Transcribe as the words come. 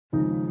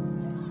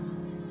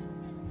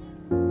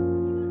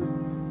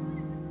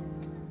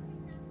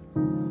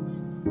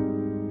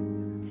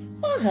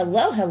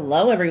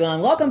Hello,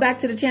 everyone. Welcome back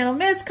to the channel.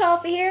 Miss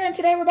Coffee here, and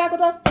today we're back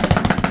with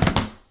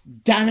a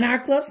Diamond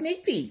Art Club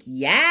sneak peek.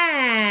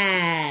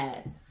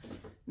 Yes!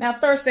 Now,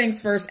 first things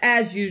first,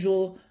 as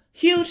usual,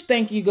 huge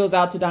thank you goes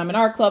out to Diamond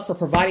Art Club for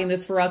providing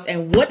this for us.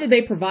 And what did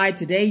they provide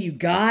today, you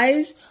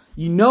guys?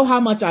 You know how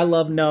much I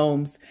love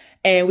gnomes.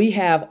 And we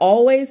have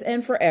Always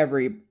and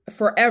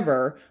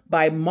Forever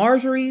by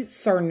Marjorie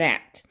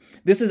Cernat.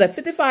 This is a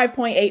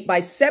 55.8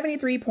 by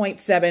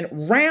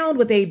 73.7 round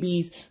with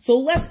ABs. So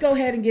let's go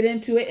ahead and get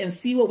into it and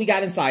see what we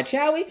got inside,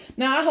 shall we?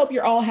 Now, I hope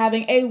you're all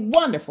having a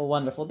wonderful,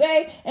 wonderful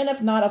day. And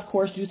if not, of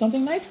course, do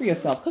something nice for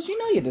yourself because you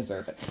know you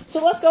deserve it.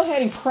 So let's go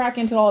ahead and crack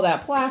into all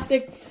that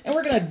plastic. And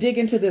we're going to dig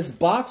into this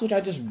box, which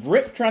I just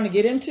ripped trying to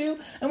get into.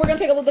 And we're going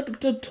to take a look at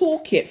the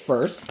toolkit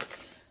first.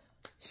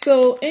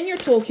 So in your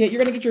toolkit,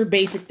 you're going to get your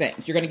basic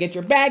things. You're going to get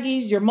your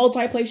baggies, your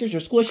multi-placers,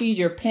 your squishies,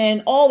 your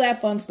pen, all that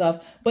fun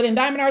stuff. But in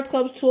Diamond Art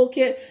Club's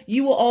toolkit,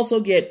 you will also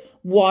get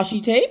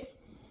washi tape.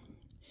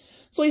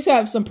 So we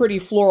have some pretty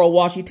floral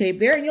washi tape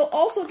there. And you'll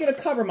also get a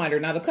cover minder.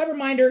 Now, the cover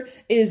minder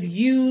is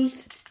used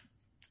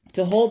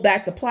to hold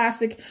back the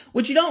plastic,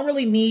 which you don't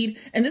really need.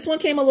 And this one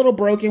came a little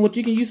broken, which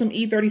you can use some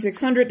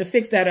E3600 to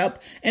fix that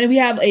up. And we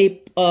have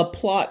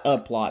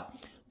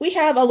we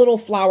have a little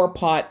flower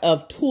pot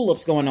of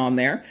tulips going on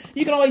there.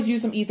 You can always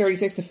use some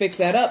E36 to fix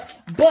that up,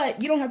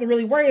 but you don't have to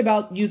really worry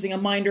about using a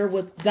minder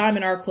with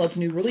Diamond Art Club's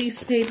new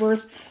release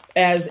papers,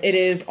 as it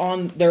is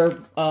on their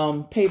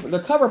paper.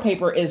 Their cover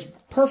paper is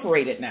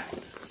perforated now.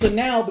 So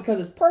now, because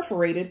it's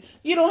perforated,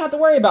 you don't have to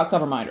worry about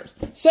cover minders.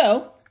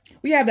 So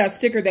we have that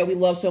sticker that we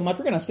love so much.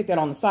 We're going to stick that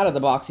on the side of the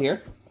box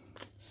here,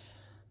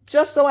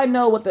 just so I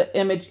know what the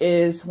image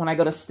is when I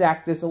go to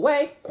stack this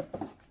away.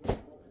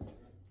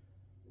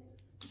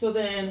 So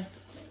then,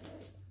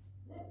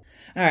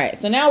 all right,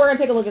 so now we're going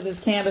to take a look at this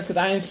canvas because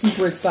I am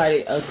super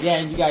excited.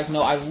 Again, you guys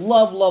know I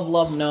love, love,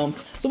 love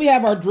gnomes. So we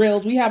have our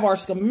drills, we have our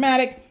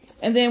schematic,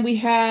 and then we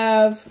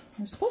have,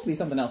 there's supposed to be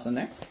something else in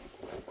there.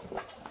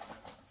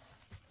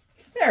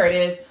 There it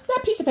is.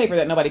 That piece of paper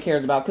that nobody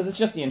cares about because it's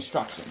just the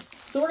instructions.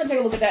 So we're going to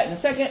take a look at that in a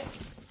second.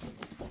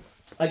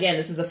 Again,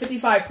 this is a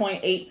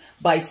 55.8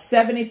 by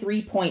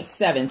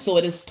 73.7. So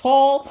it is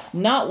tall,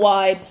 not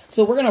wide.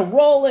 So we're going to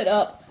roll it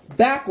up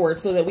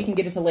backwards so that we can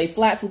get it to lay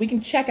flat so we can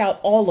check out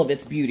all of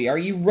its beauty. Are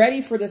you ready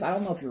for this? I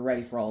don't know if you're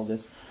ready for all of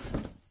this.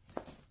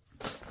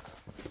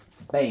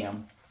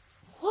 Bam.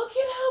 Look at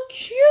how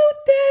cute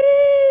that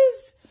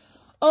is.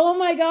 Oh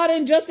my God,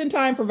 and just in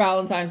time for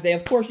Valentine's Day.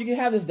 Of course, you can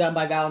have this done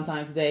by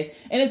Valentine's Day.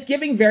 And it's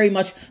giving very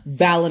much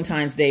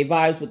Valentine's Day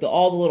vibes with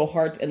all the little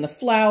hearts and the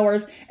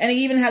flowers. And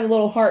he even has a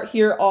little heart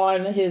here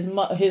on his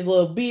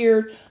little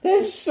beard. That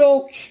is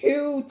so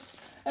cute.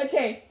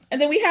 Okay. And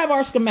then we have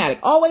our schematic,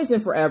 Always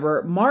and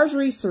Forever,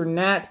 Marjorie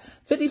Cernat,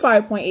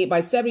 55.8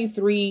 by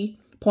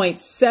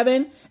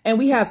 73.7. And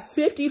we have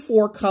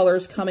 54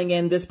 colors coming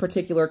in this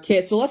particular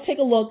kit. So let's take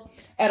a look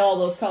at all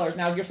those colors.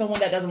 Now, if you're someone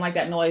that doesn't like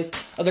that noise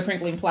of the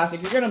crinkling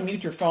plastic, you're going to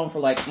mute your phone for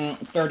like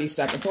 30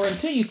 seconds or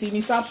until you see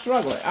me stop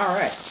struggling. All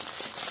right.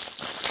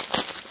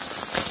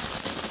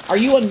 Are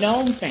you a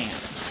gnome fan?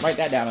 Write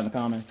that down in the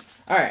comments.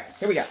 All right,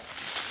 here we go.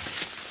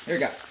 Here we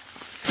go.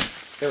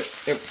 There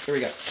we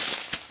go.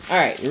 All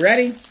right, you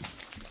ready?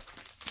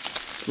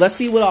 Let's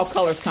see what all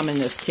colors come in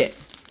this kit.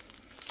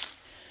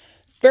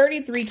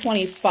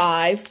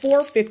 3325,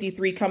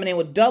 453 coming in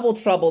with double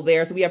trouble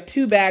there. So we have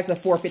 2 bags of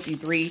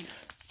 453.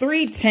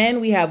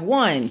 310, we have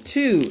 1,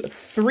 2,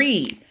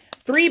 3.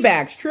 3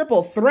 bags,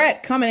 triple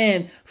threat coming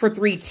in for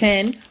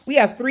 310. We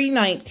have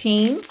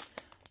 319,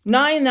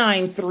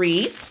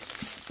 993.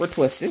 We're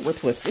twisted.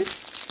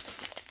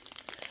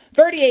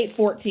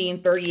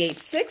 3814,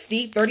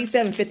 3860,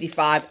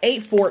 3755,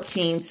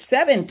 814,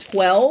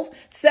 712,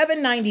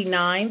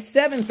 799,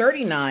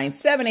 739,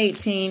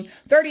 718,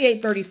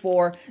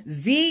 3834,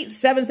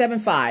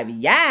 Z775.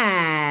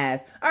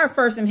 Yes! Our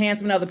first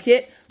enhancement of the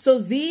kit. So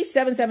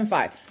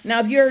Z775.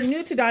 Now, if you're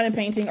new to diamond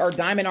painting or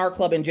Diamond Art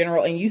Club in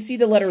general and you see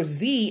the letter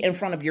Z in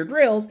front of your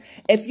drills,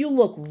 if you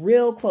look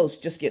real close,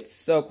 just get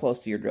so close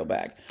to your drill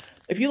bag.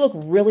 If you look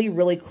really,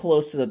 really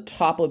close to the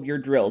top of your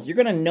drills, you're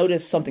going to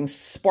notice something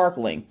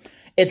sparkling.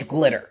 It's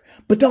glitter.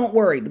 But don't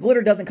worry, the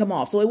glitter doesn't come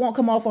off. So it won't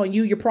come off on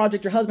you, your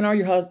project, your husband, or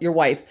your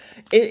wife.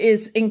 It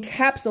is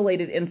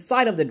encapsulated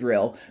inside of the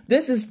drill.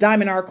 This is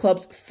Diamond Art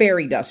Club's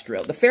fairy dust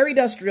drill. The fairy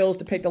dust drills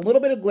depict a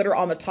little bit of glitter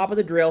on the top of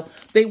the drill.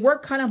 They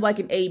work kind of like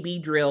an AB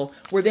drill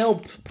where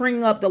they'll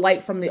bring up the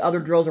light from the other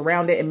drills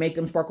around it and make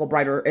them sparkle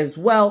brighter as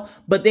well.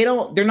 But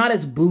they're not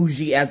as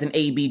bougie as an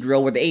AB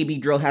drill where the AB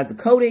drill has a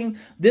coating.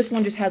 This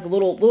one just has a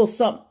little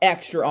something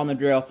extra on the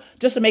drill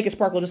just to make it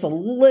sparkle just a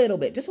little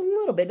bit.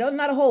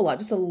 Not a whole lot,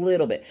 just a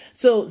little bit.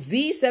 So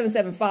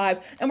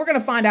Z775, and we're going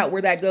to find out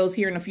where that goes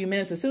here in a few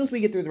minutes as soon as we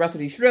get through the rest of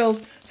these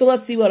drills. So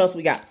let's see what else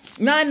we got.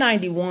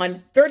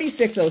 991,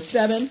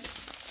 3607.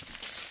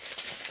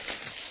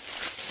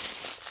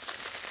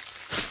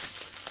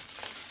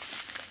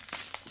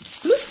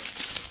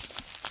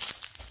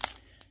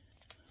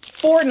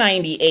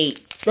 498,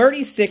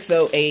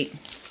 3608.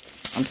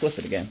 I'm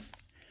twisted again.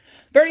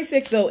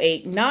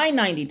 3608,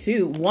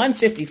 992,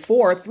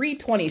 154,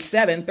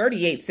 327,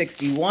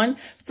 3861,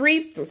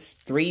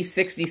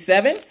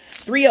 367,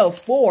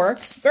 304,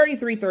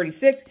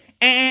 3336,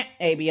 and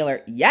AB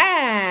alert.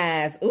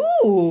 Yes.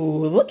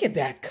 Ooh, look at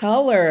that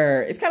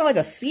color. It's kind of like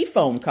a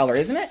seafoam color,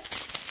 isn't it?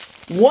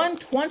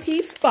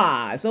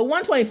 125. So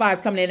 125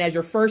 is coming in as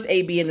your first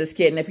AB in this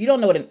kit. And if you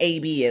don't know what an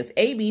AB is,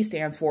 AB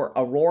stands for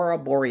Aurora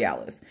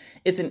Borealis.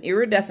 It's an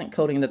iridescent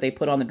coating that they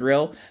put on the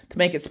drill to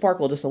make it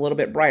sparkle just a little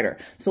bit brighter.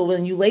 So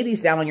when you lay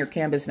these down on your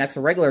canvas next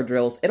to regular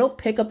drills, it'll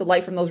pick up the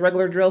light from those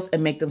regular drills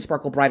and make them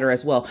sparkle brighter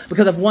as well.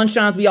 Because if one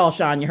shines, we all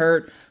shine, you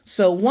heard?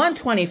 So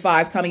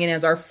 125 coming in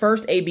as our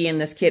first AB in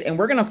this kit. And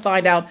we're going to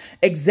find out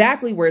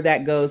exactly where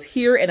that goes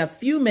here in a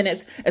few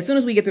minutes as soon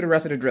as we get through the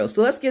rest of the drill.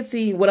 So let's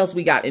see what else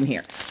we got in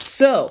here.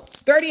 So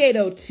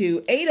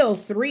 3802,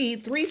 803,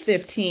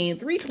 315,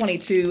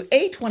 322,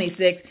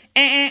 826,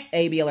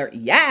 AB alert.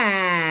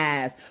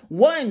 Yes.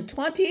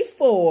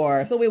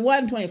 124. So we have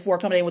 124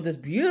 coming in with this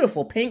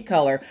beautiful pink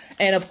color.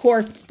 And of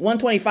course,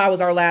 125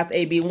 was our last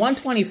AB.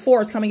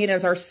 124 is coming in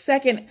as our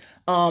second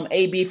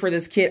AB for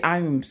this kit.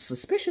 I'm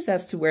suspicious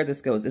as to where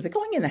this goes. Is it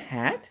going in the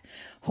hat?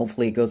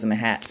 Hopefully it goes in the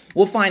hat.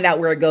 We'll find out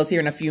where it goes here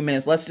in a few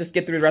minutes. Let's just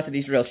get through the rest of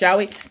these drills, shall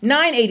we?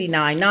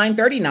 989,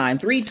 939,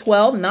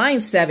 312,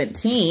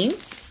 917.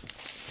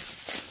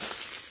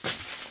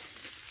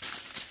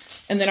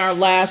 And then our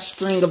last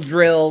string of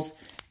drills,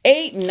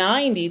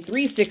 890,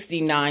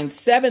 369,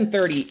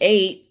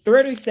 738,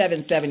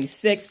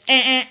 3776,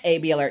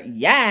 AB alert.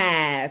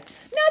 Yes.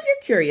 Now, if you're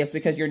curious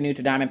because you're new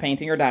to diamond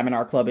painting or Diamond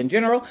Art Club in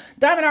general,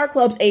 Diamond Art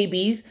Club's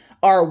ABs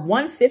are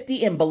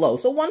 150 and below.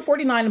 So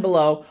 149 and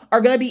below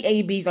are going to be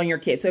ABs on your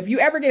kit. So if you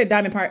ever get a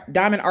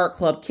Diamond Art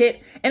Club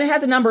kit and it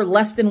has a number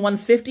less than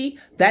 150,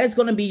 that is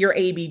going to be your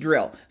AB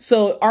drill.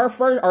 So our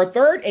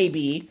third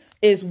AB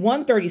is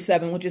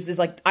 137, which is this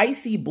like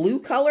icy blue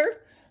color.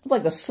 It's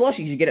like the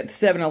slushies you get at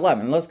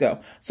 7-Eleven. Let's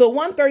go. So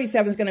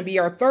 137 is going to be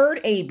our third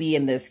AB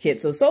in this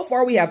kit. So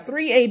far we have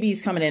 3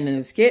 ABs coming in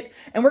this kit.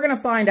 And we're going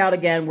to find out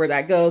again where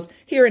that goes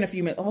here in a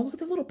few minutes. Oh, look at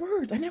the little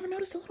birds. I never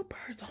noticed the little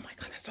birds. Oh my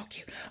God, that's so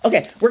cute.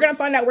 Okay, we're going to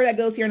find out where that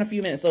goes here in a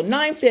few minutes. So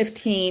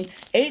 915,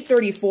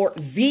 834,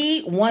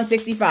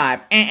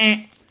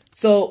 Z165.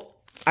 So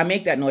I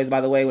make that noise,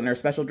 by the way, when there are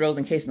special drills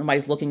in case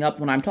nobody's looking up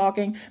when I'm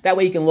talking. That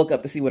way you can look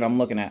up to see what I'm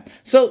looking at.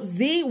 So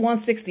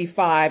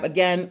Z165,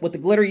 again, with the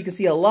glitter, you can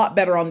see a lot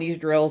better on these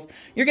drills.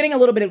 You're getting a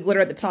little bit of glitter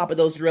at the top of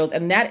those drills,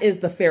 and that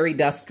is the fairy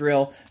dust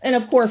drill. And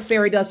of course,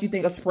 fairy dust, you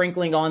think of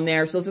sprinkling on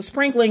there. So it's a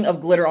sprinkling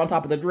of glitter on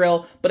top of the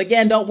drill. But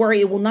again, don't worry,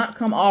 it will not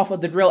come off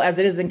of the drill as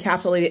it is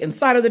encapsulated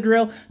inside of the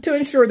drill to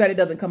ensure that it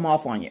doesn't come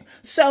off on you.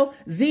 So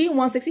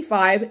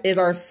Z165 is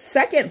our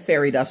second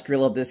fairy dust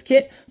drill of this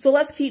kit. So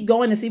let's keep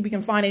going to see if we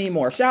can find any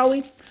more, shall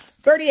we?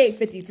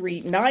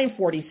 3853,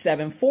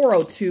 947,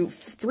 402,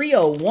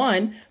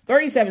 301,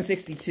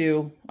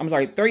 3762,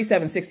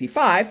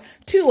 3765,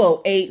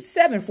 208,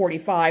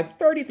 745,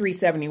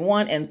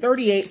 3371, and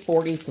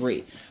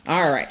 3843.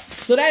 All right,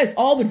 so that is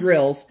all the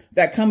drills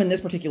that come in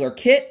this particular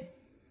kit.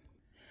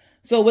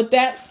 So with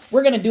that,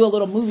 we're going to do a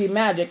little movie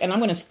magic, and I'm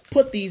going to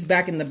put these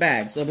back in the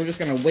bag. So we're just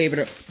going to wave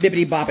it,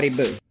 bippity boppity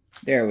boo.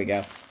 There we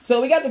go.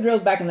 So we got the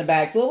drills back in the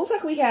bag. So it looks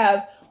like we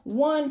have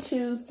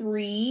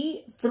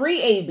 3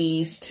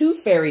 ABs, 2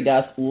 fairy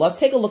dust. Let's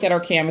take a look at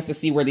our canvas to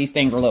see where these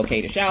things are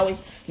located, shall we?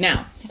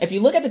 Now, if you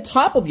look at the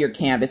top of your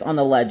canvas on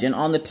the legend,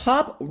 on the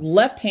top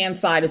left-hand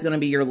side is going to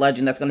be your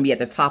legend that's going to be at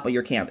the top of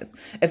your canvas.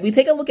 If we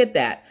take a look at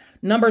that,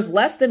 numbers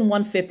less than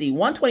 150,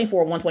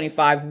 124,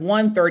 125,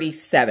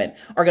 137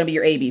 are going to be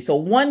your AB. So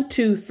 1,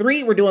 2,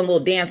 3, we're doing little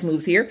dance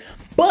moves here.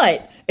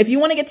 But if you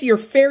want to get to your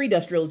fairy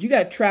dust drills, you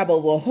got to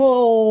travel the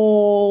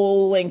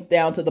whole length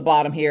down to the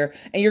bottom here.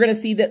 And you're going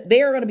to see that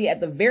they are going to be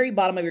at the very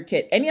bottom of your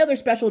kit. Any other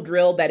special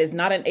drill that is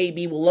not an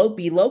AB will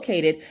be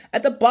located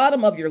at the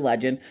bottom of your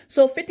legend.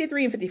 So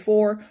 53 and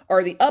 54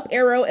 are the up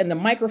arrow and the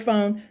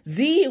microphone,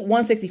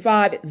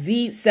 Z165,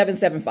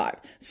 Z775.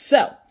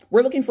 So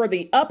we're looking for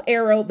the up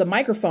arrow, the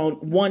microphone,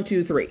 1,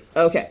 2, 3.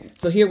 Okay,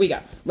 so here we go.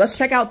 Let's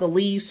check out the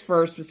leaves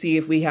first to see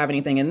if we have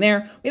anything in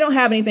there. We don't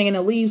have anything in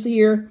the leaves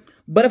here.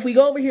 But if we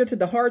go over here to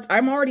the hearts,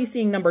 I'm already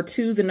seeing number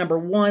 2s and number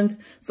 1s.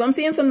 So I'm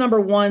seeing some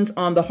number 1s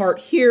on the heart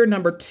here,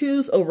 number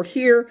 2s over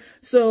here.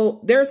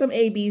 So there are some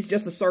ABs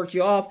just to start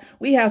you off.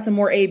 We have some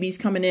more ABs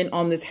coming in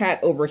on this hat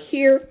over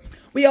here.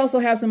 We also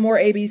have some more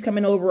ABs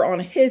coming over on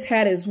his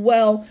hat as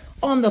well.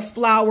 On the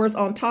flowers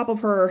on top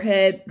of her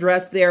head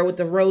dress there with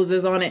the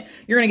roses on it.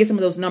 You're going to get some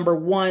of those number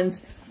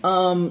 1s.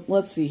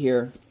 Let's see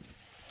here,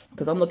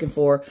 because I'm looking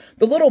for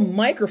the little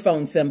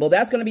microphone symbol.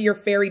 That's going to be your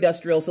fairy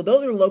dust drill. So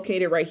those are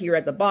located right here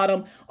at the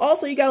bottom.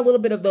 Also, you got a little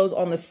bit of those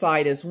on the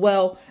side as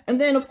well. And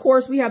then, of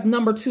course, we have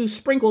number 2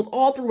 sprinkled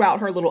all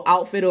throughout her little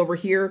outfit over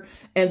here.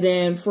 And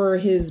then for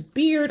his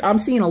beard, I'm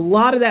seeing a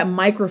lot of that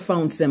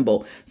microphone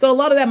symbol. So a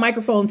lot of that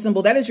microphone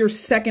symbol, that is your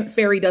second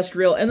fairy dust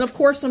drill. And of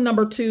course, some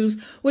number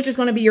 2s, which is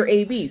going to be your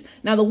ABs.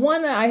 Now, the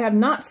one that I have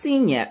not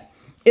seen yet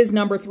is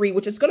number 3,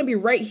 which is going to be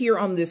right here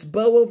on this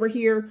bow over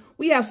here.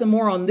 We have some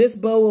more on this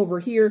bow over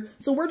here.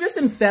 So we're just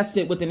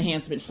infested with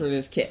enhancements for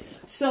this kit.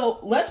 So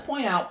let's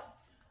point out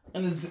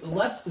in this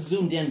less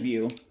zoomed in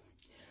view.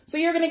 So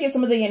you're going to get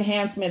some of the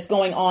enhancements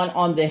going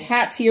on the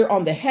hats here,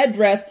 on the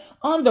headdress,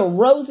 on the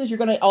roses. You're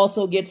going to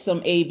also get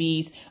some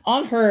ABs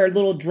on her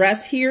little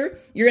dress here.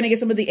 You're going to get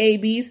some of the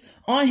ABs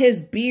on his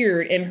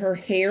beard and her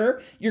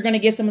hair. You're going to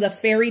get some of the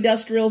fairy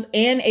dust drills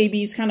and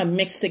ABs kind of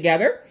mixed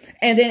together.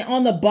 And then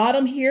on the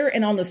bottom here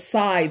and on the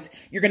sides,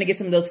 you're going to get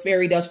some of those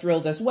fairy dust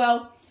drills as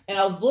well. And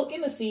I was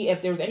looking to see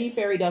if there was any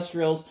fairy dust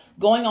drills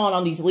going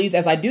on these leaves,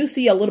 as I do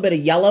see a little bit of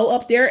yellow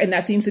up there, and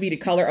that seems to be the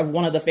color of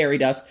one of the fairy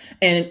dust.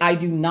 And I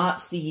do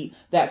not see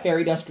that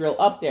fairy dust drill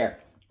up there.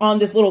 On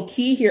this little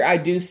key here, I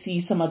do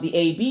see some of the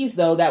ABs,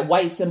 though. That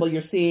white symbol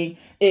you're seeing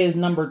is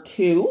number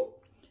 2.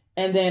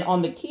 And then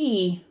on the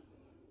key,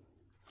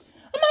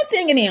 I'm not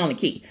seeing any on the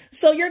key.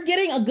 So you're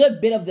getting a good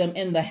bit of them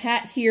in the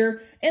hat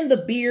here, in the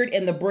beard,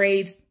 and the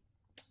braids,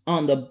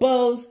 on the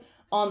bows.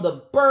 On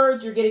the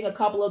birds, you're getting a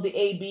couple of the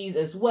ABs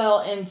as well.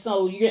 And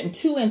so you're getting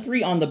 2 and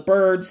 3 on the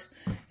birds.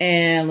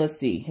 And let's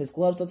see, his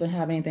gloves doesn't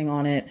have anything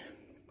on it.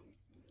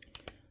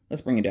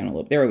 Let's bring it down a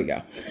little. There we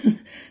go.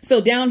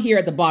 So down here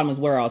at the bottom is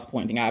where I was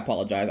pointing. I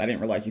apologize. I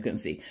didn't realize you couldn't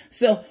see.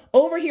 So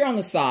over here on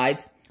the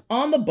sides,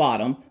 on the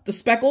bottom, the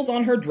speckles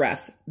on her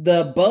dress,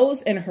 the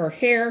bows in her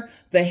hair,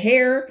 the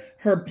hair,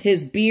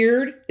 his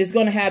beard is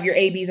going to have your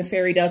ABs and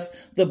fairy dust.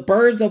 The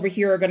birds over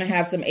here are going to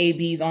have some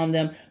ABs on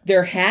them.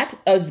 Their hat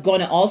is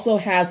going to also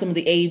have some of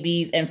the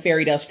ABs and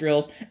fairy dust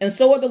drills. And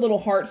so are the little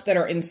hearts that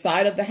are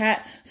inside of the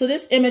hat. So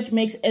this image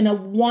makes a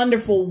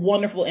wonderful,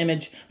 wonderful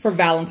image for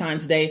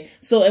Valentine's Day.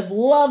 So if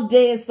Love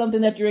Day is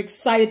something that you're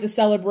excited to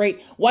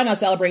celebrate, why not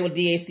celebrate with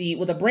DAC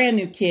with a brand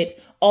new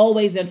kit,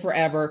 always and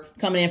forever,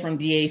 coming in from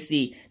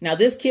DAC. Now,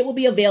 this kit will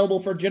be available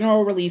for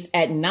general release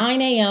at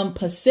 9 a.m.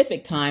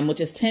 Pacific time,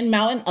 which is 10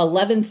 Mountain,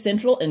 11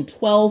 Central, and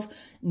 12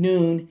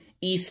 noon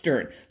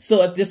Eastern.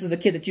 So if this is a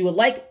kit that you would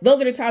like,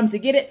 those are the times to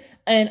get it.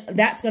 And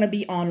that's going to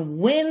be on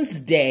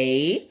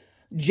Wednesday,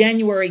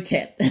 January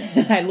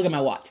 10th. I look at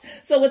my watch.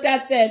 So with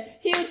that said,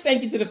 huge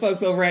thank you to the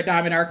folks over at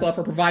Diamond Art Club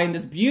for providing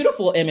this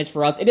beautiful image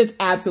for us. It is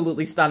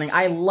absolutely stunning.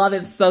 I love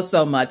it so,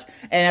 so much.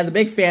 And as a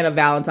big fan of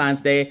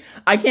Valentine's Day,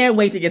 I can't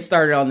wait to get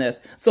started on this.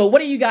 So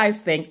what do you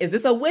guys think? Is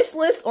this a wish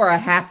list or a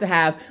have to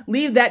have?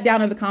 Leave that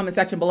down in the comment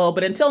section below.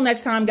 But until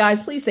next time, guys,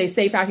 please stay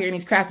safe out here in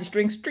these crafty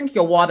streets. Drink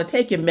your water,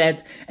 take your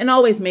meds, and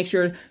always make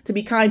sure to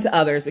be kind to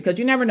others, because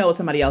you never know what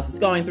somebody else is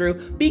going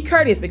through. Be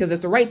courteous because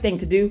it's the right thing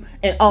to do,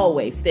 and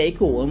always stay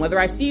cool. And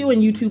whether I see you in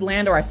YouTube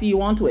land or I see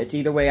you on Twitch,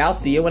 either way, I'll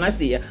see you when I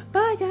see you.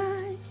 Bye, guys.